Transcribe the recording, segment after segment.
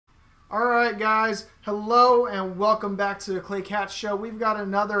Alright guys, hello and welcome back to the XCLAYTONICX show. We've got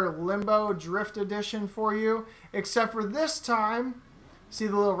another Limbo Drift edition for you, except for this time, see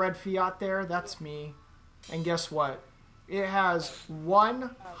the little red Fiat there? That's me. And guess what? It has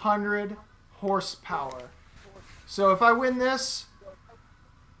 100 horsepower. So if I win this,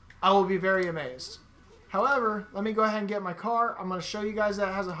 I will be very amazed. However, let me go ahead and get my car. I'm going to show you guys that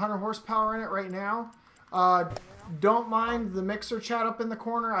it has 100 horsepower in it right now. Don't mind the mixer chat up in the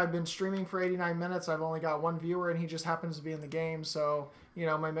corner. I've been streaming for 89 minutes. I've only got one viewer, and he just happens to be in the game, so, you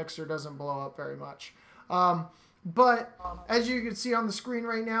know, my mixer doesn't blow up very much. But, as you can see on the screen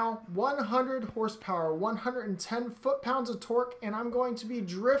right now, 100 horsepower, 110 foot-pounds of torque, and I'm going to be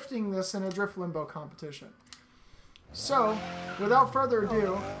drifting this in a Drift Limbo competition. So, without further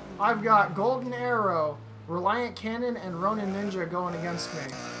ado, I've got Golden Arrow, Reliant Cannon, and Ronin Ninja going against me.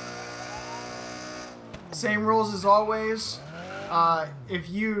 Same rules as always. If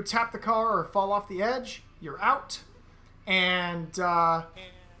you tap the car or fall off the edge, you're out. And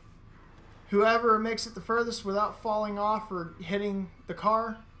whoever makes it the furthest without falling off or hitting the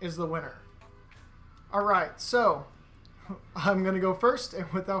car is the winner. Alright, so I'm going to go first, and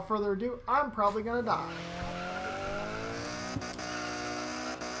without further ado, I'm probably going to die.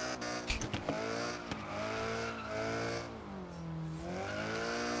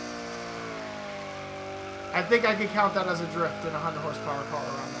 I think I could count that as a drift in a 100 horsepower car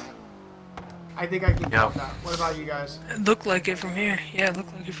around that. I think I can count that. What about you guys? It looked like it from here. Yeah, it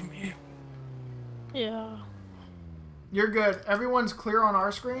looked like it from here. Yeah. You're good. Everyone's clear on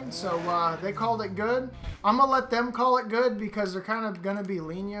our screen, so they called it good. I'm going to let them call it good because they're kind of going to be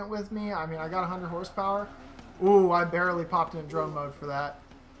lenient with me. I mean, I got 100 horsepower. Ooh, I barely popped in drone mode for that.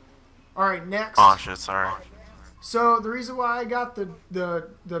 Alright, next. Oh shit, sorry. So the reason why I got the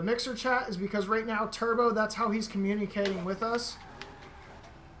mixer chat is because right now Turbo, that's how he's communicating with us.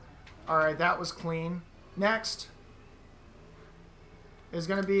 Alright, that was clean. Next is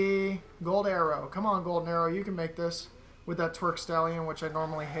going to be Gold Arrow. Come on, Golden Arrow, you can make this with that Twerk Stallion, which I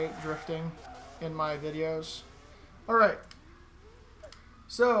normally hate drifting in my videos. Alright,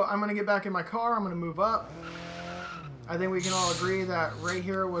 so I'm going to get back in my car. I'm going to move up. I think we can all agree that right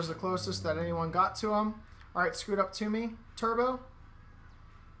here was the closest that anyone got to him. Alright, scoot up to me, Turbo.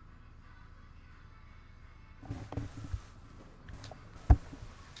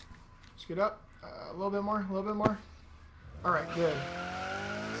 Scoot up. A little bit more, a little bit more. Alright, good.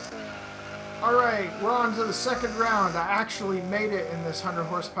 Alright, we're on to the second round. I actually made it in this 100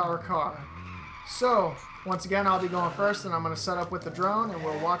 horsepower car. So, once again, I'll be going first, and I'm going to set up with the drone, and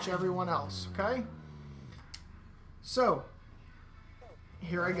we'll watch everyone else, okay? So,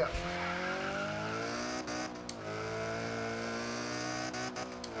 here I go.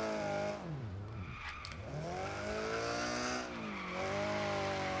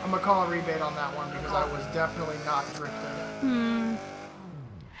 I'm going to call a rebate on that one because I was definitely not drifting.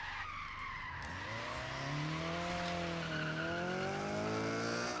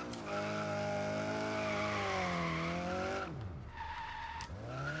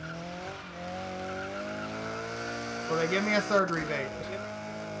 Will they give me a third rebate?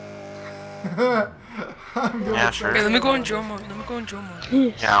 I'm doing sure. Okay, let me go in drone mode. Let me go in drone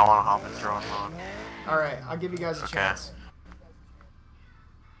mode. Yeah, I want to hop in drone mode. Alright, I'll give you guys a Okay. chance.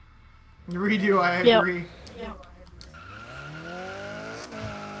 Redo, I agree. Yep.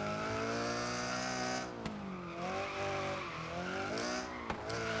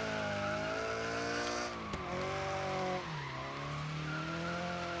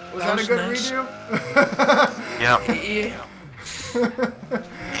 Was that a good nice. redo? Yep. Yeah.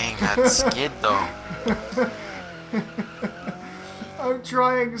 Dang, that skid though. I'm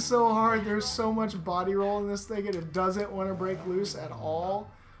trying so hard. There's so much body roll in this thing, and it doesn't want to break loose at all.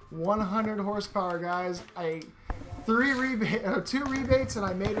 100 horsepower, guys. Two rebates, and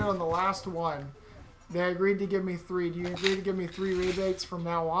I made it on the last one. They agreed to give me 3. Do you agree to give me 3 rebates from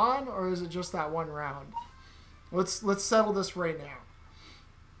now on, or is it just that one round? Let's settle this right now.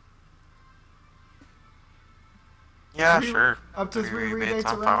 Yeah, sure. Up to 3 rebates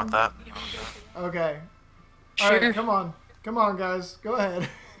I'm fine around? with that. Okay. Sure. Alright, come on. Come on, guys. Go ahead.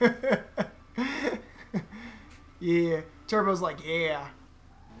 Yeah. Turbo's like, yeah.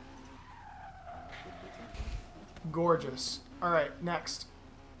 Gorgeous. Alright, next.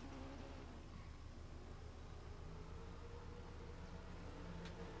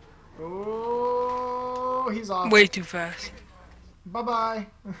 Oh, he's off. Way too fast. Bye-bye.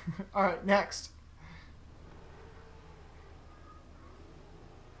 Alright, next.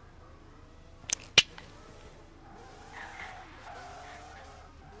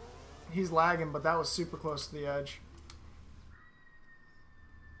 He's lagging, but that was super close to the edge.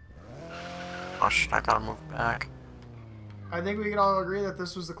 Oh shit, I gotta move back. I think we could all agree that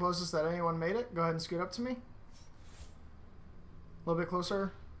this was the closest that anyone made it. Go ahead and scoot up to me. A little bit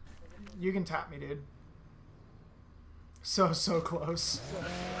closer. You can tap me, dude. So close.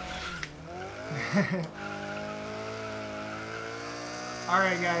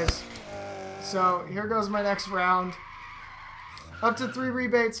 Alright, guys. So, here goes my next round. Up to 3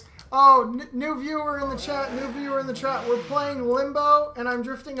 rebates. Oh, new viewer in the chat. New viewer in the chat. We're playing Limbo, and I'm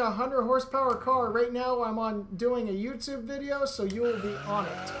drifting a 100 horsepower car. Right now, I'm doing a YouTube video, so you will be on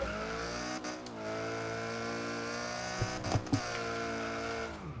it.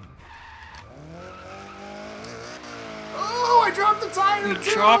 Oh, I dropped the tire, You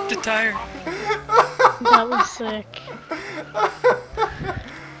too! dropped the tire. That was sick.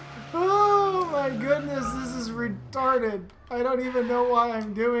 Oh my goodness, this is retarded. I don't even know why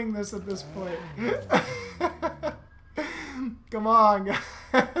I'm doing this at this point. Come on, guys.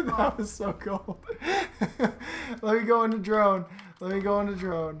 That was so cold. Let me go into drone. Let me go into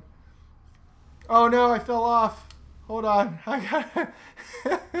drone. Oh no, I fell off. Hold on. I'm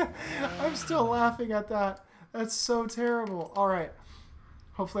still laughing at that. That's so terrible. Alright.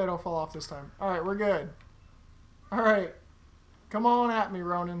 Hopefully I don't fall off this time. Alright, we're good. Alright. Come on at me,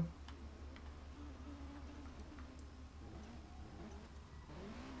 Ronan.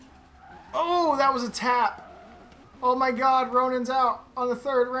 Oh, that was a tap. Oh my god, Ronan's out on the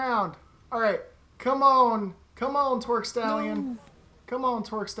 3rd round. Alright, come on. Come on, Twerk Stallion. No. Come on,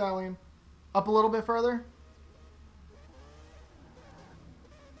 Twerk Stallion. Up a little bit further.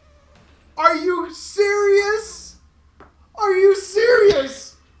 Are you serious? Are you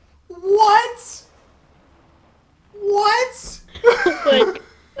serious? What? What?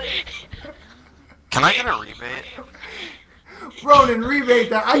 Can I get a rebate? Ronan,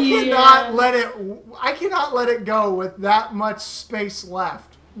 rebate that. I cannot let it go with that much space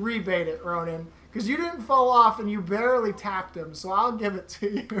left. Rebate it, Ronan. Because you didn't fall off and you barely tapped him, so I'll give it to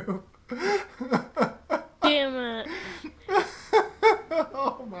you. Damn it.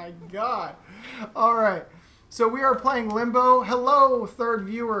 Oh my god. Alright. So we are playing Limbo. Hello, 3rd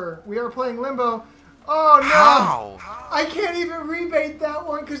viewer. We are playing Limbo. Oh no! How? I can't even rebate that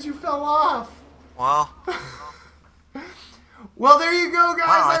one because you fell off. Well. Well, there you go, guys.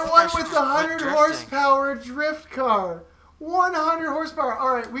 Wow, I won with the quit 100 drifting. horsepower drift car. 100 horsepower.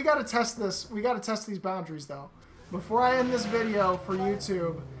 All right, we got to test this. We got to test these boundaries, though. Before I end this video for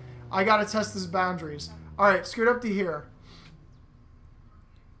YouTube, I got to test these boundaries. All right, scoot up to here.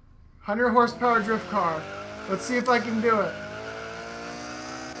 100 horsepower drift car. Let's see if I can do it.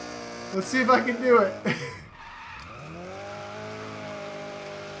 Let's see if I can do it.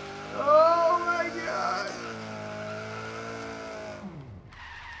 Oh my god.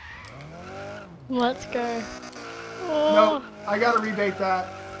 Let's go. Oh. Nope, I gotta rebate that.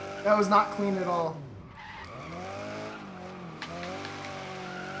 That was not clean at all.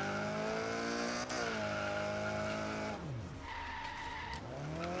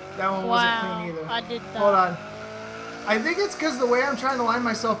 That one wasn't clean either. I did that. Hold on. I think it's because the way I'm trying to line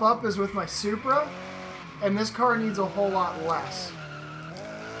myself up is with my Supra, and this car needs a whole lot less.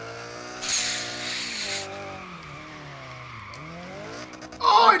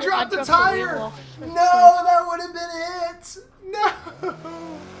 Oh, I dropped the tire! No, that would have been it! No!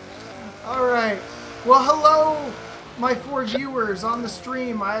 Alright. Well, hello, my 4 viewers on the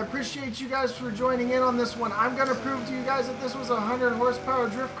stream. I appreciate you guys for joining in on this one. I'm going to prove to you guys that this was a 100 horsepower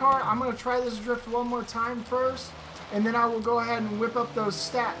drift car. I'm going to try this drift one more time first, and then I will go ahead and whip up those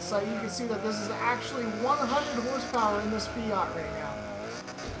stats so you can see that this is actually 100 horsepower in this Fiat right now.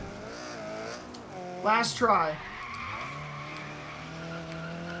 Last try.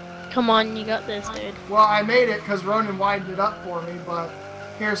 Come on, you got this, dude. Well, I made it because Ronan widened it up for me, but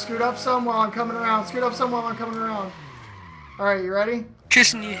here, scoot up some while I'm coming around. Scoot up some while I'm coming around. Alright, you ready?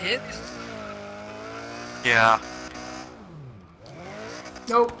 Tristan, you hit? Yeah.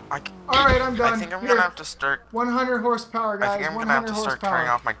 Nope. Alright, I'm done. I think I'm Here. gonna have to start. 100 horsepower, guys. I think I'm gonna 100 have to start horsepower. turning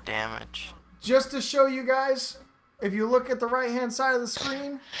off my damage. Just to show you guys, if you look at the right-hand side of the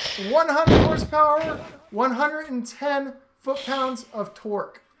screen, 100 horsepower, 110 foot-pounds of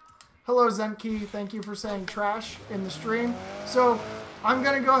torque. Hello, Zenki. Thank you for saying trash in the stream. So, I'm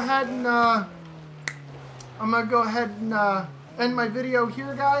gonna go ahead and end my video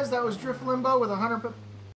here, guys. That was Drift Limbo with 100